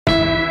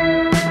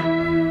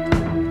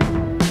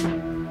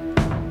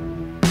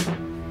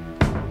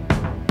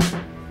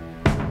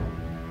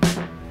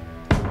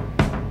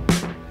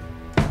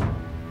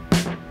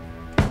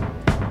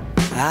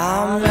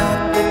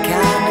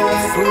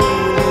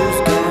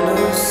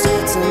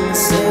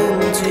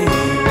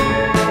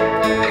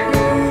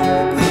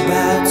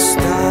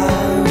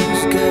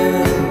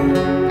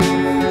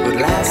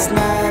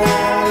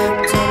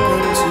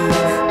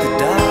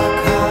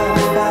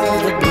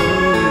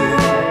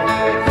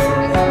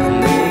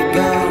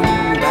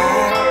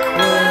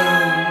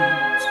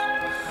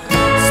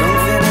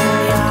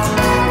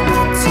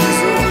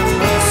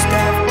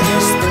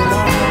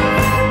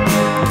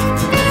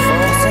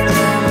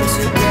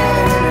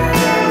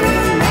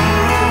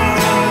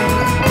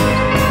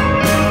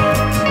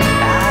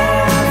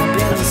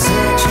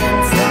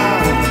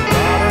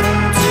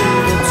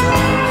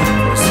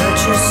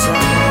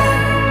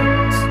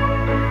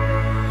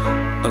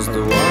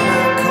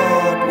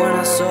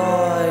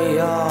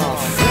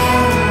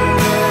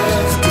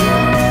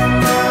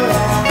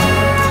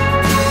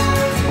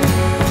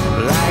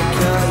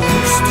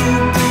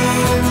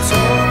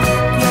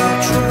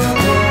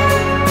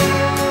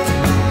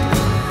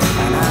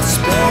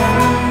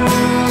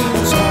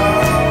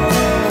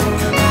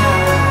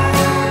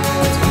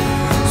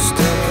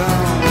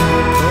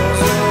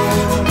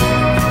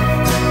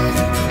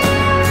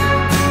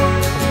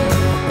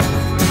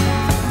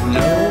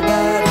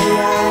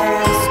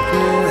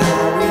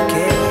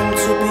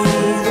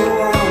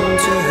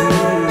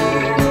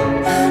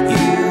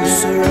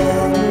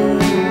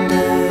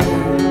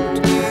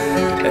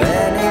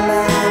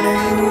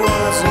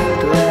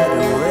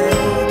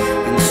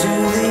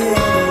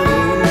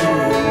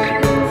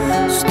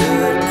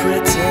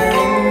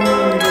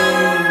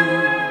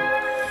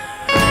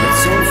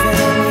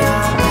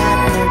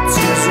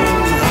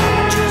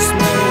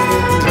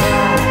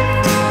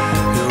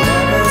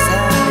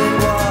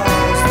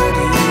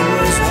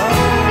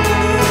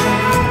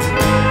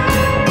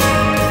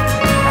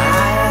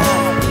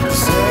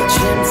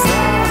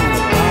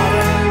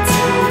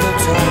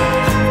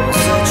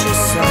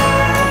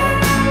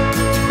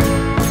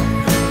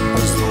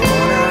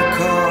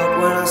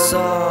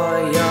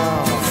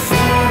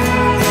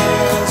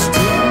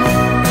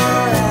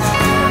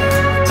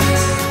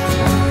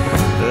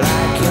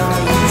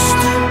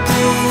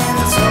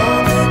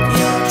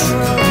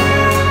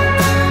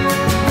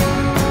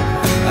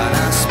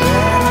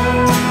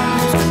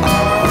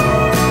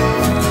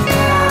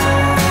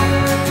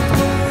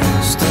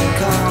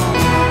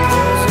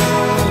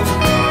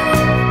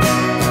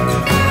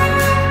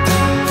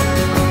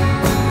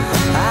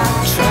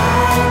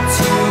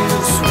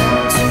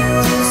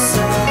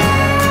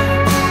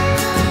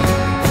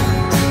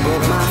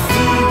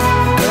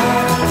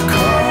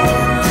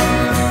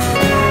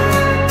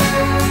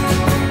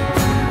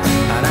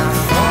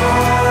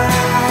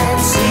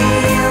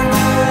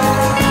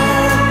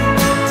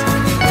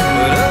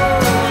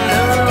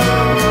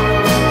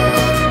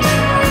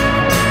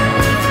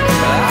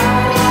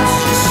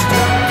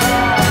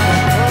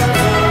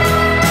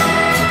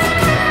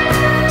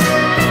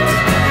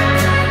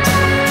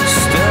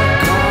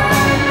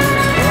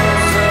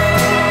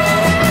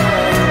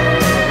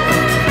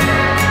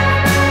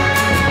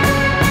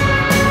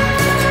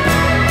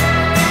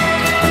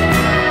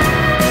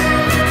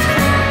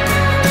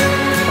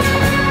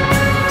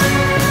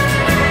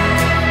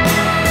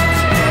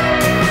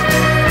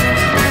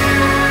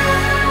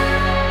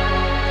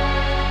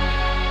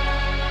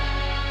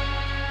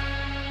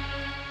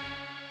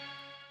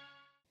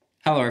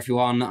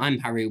everyone, I'm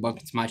Harry,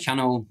 welcome to my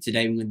channel.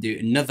 Today we're going to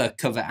do another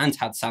cover and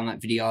had sound like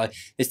video.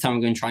 This time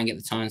we're going to try and get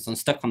the tones on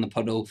Stuck on the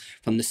Puddle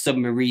from the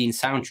Submarine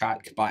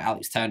Soundtrack by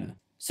Alex Turner.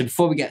 So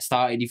before we get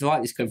started, if you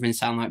like this cover and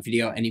sound like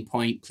video at any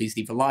point, please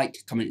leave a like,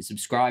 comment and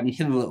subscribe, and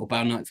hit the little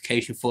bell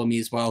notification for me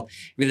as well.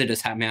 It really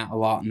does help me out a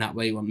lot, and that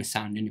way you won't miss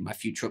out on any of my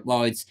future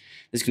uploads.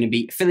 There's going to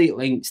be affiliate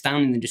links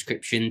down in the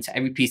description to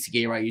every piece of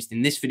gear I used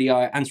in this video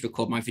and to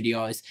record my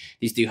videos.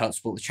 These do help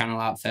support the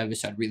channel out further,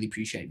 so I'd really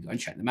appreciate if you go and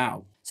check them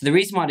out. So the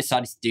reason why I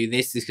decided to do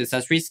this is because I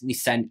was recently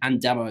sent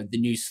and demoed the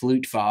new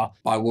Slötvå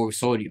by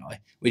Walrus Audio,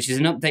 which is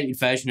an updated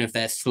version of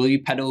their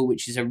Slö pedal,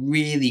 which is a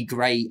really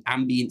great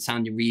ambient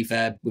sounding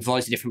reverb with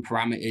loads of different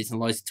parameters and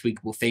loads of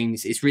tweakable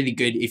things. It's really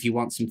good if you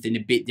want something a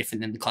bit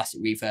different than the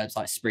classic reverbs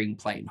like Spring,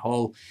 Plate and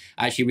Hall.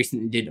 I actually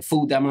recently did a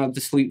full demo of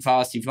the Slötvå,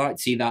 so if you'd like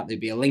to see that,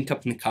 there'll be a link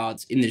up in the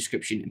cards, in the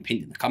description and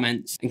pinned in the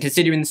comments. And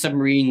considering the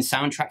Submarine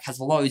Soundtrack has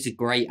loads of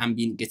great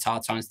ambient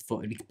guitar tones, I thought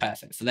it'd be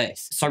perfect for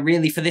this. So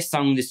really for this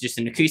song, there's just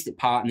an acoustic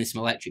part and there's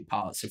some electric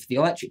parts. So for the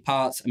electric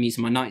parts, I'm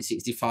using my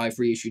 1965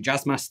 reissue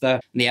Jazzmaster,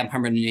 and the amp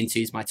I'm running into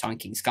is my Time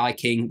King Sky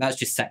King. That's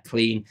just set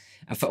clean.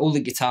 And for all the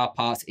guitar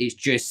parts, it's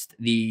just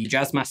the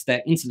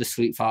Jazzmaster into the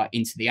Slötvå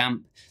into the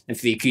amp. And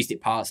for the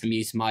acoustic parts, I'm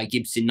using my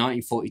Gibson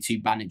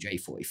 1942 Banner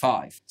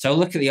J45. So I'll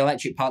look at the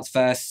electric parts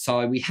first.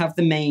 So we have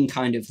the main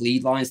kind of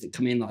lead lines that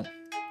come in like,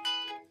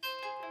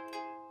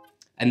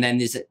 and then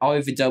there's an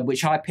overdub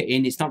which I put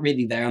in. It's not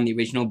really there on the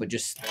original, but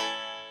just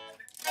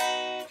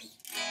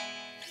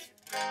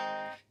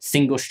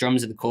single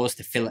strums of the chorus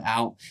to fill it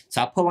out.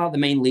 So I'll pull out the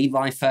main lead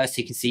line first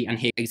so you can see and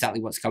hear exactly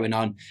what's going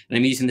on. And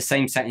I'm using the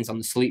same settings on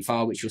the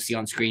Slötvå, which you'll see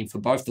on screen for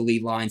both the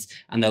lead lines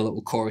and the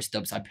little chorus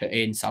dubs I put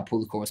in. So I'll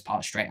pull the chorus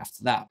part straight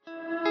after that.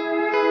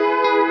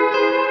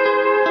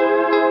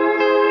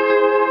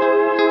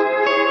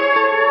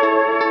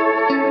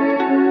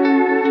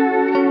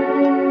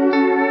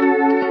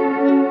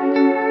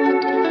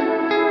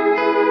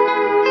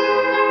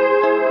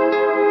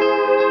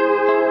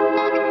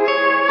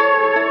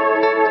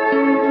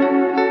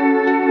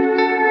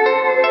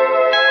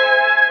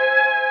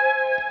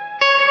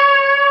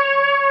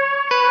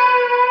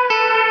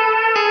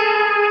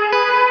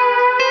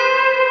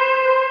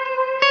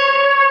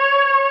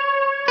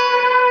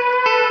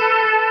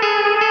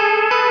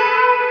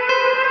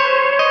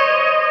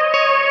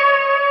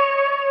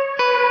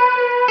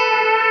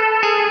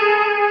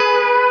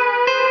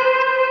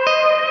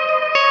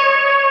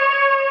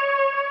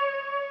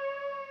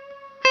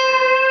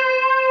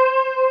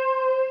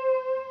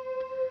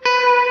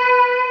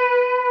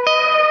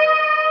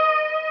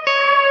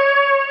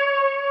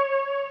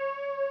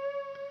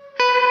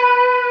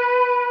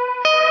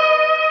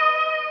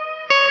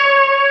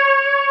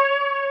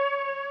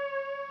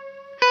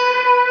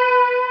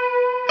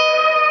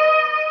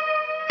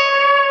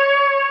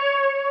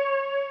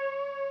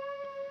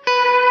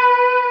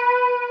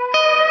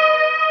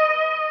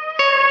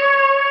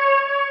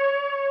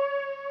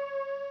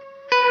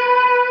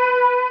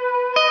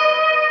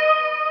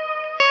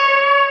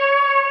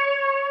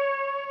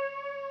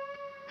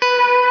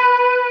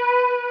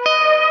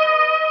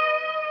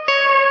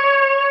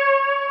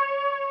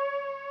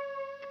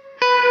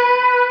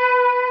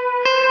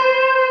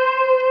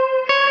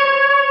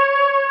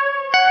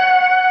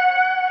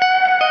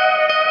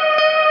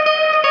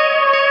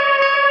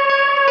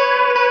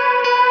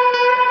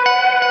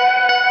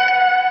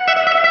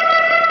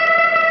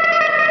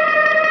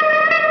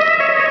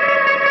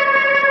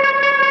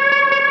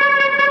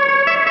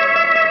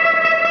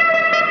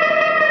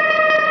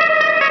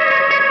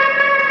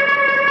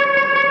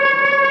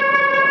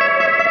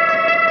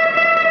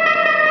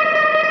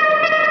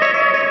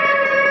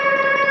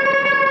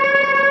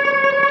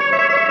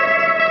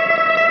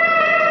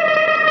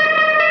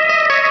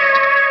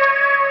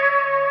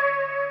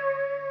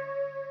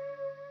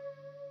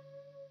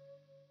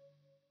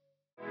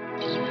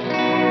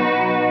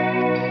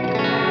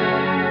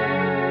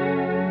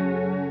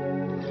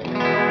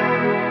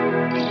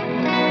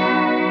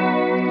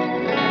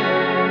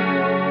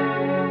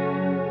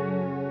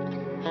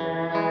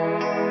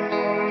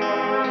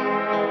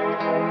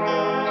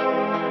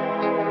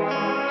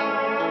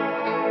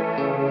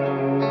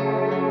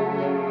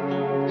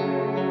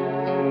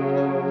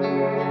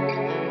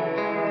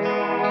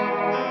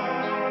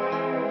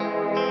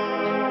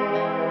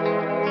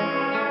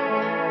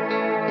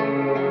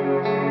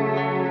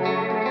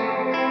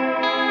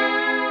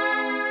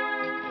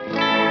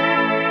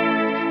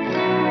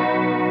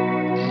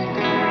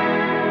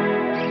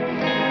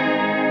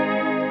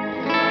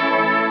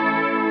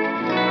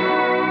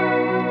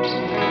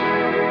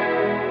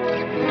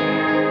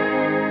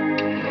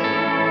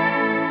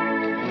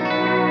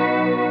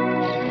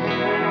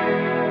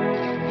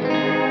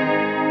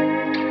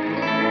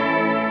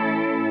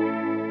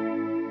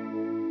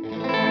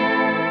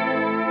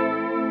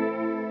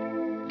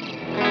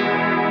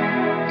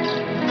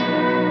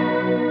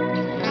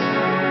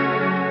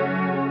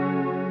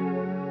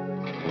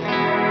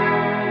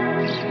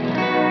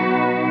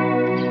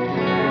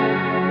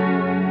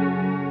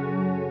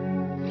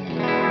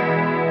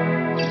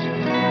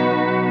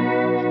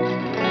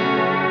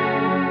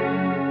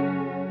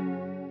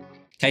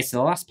 Okay, so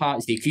the last part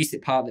is the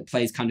acoustic part that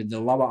plays kind of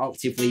the lower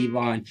octave lead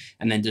line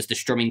and then does the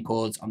strumming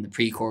chords on the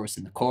pre-chorus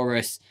and the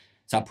chorus.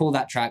 So I'll pull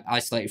that track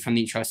isolated from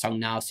the intro song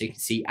now so you can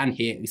see and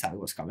hear exactly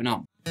what's going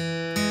on.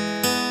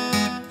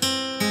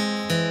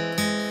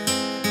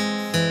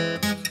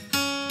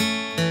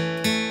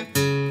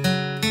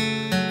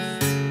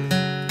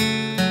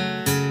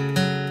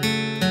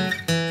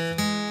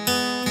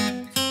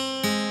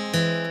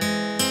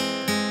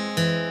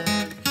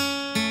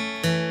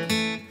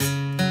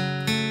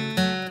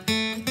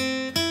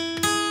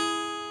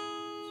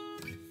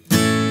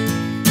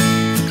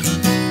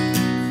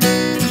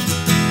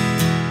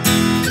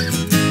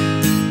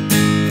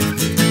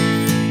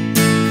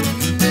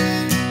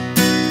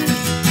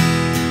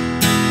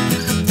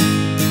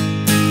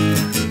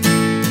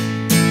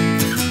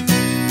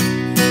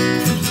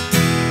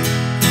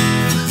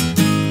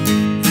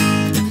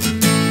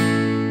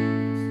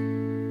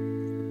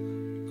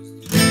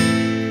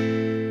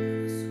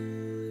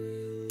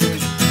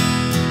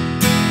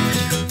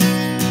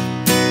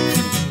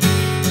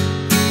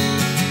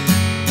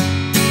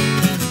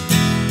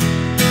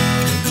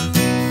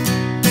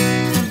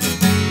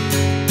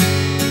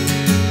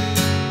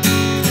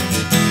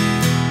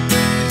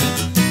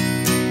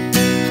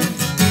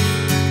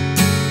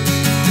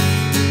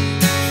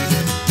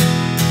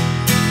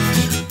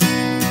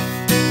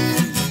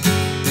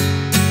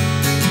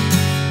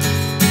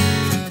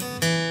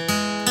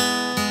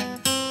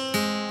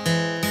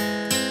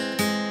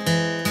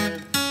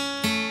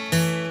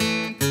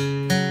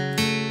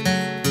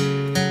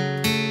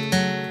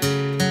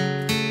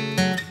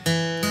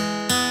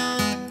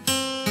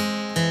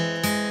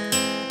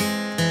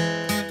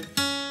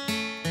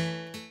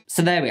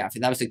 So there we have it.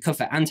 That was a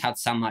cover and had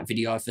sound like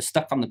video for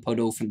Stuck on the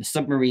Puddle from the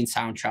Submarine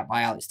Soundtrack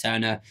by Alex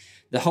Turner.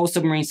 The whole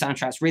Submarine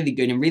soundtrack's really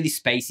good and really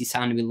spacey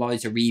sounding with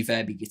loads of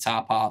reverby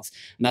guitar parts,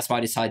 and that's why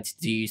I decided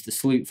to use the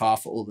Slötvå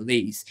for all of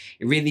these.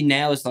 It really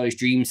nails those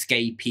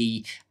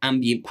dreamscapey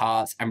ambient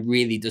parts and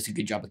really does a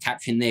good job of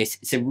capturing this.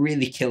 It's a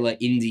really killer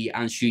indie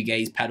and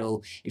shoegaze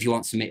pedal if you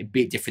want something a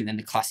bit different than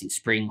the classic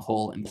spring,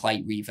 hall and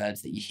plate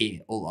reverbs that you hear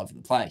all over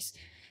the place.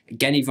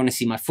 Again, if you want to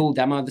see my full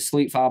demo of the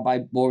Slötvå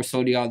by Walrus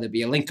Audio, there'll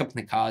be a link up in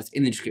the cards,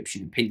 in the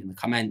description and pinned in the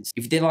comments.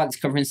 If you did like this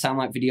cover and sound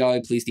like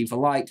video, please leave a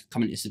like,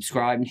 comment and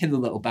subscribe, and hit the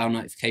little bell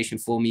notification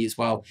for me as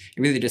well.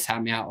 It really does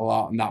help me out a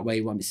lot, and that way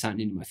you won't miss out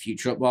on any of my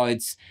future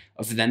uploads.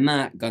 Other than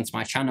that, go onto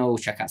my channel,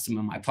 check out some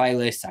of my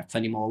playlists. I have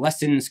plenty more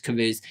lessons,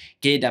 covers,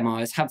 gear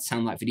demos, how to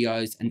sound like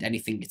videos, and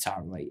anything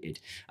guitar related.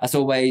 As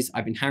always,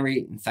 I've been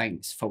Harry, and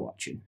thanks for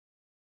watching.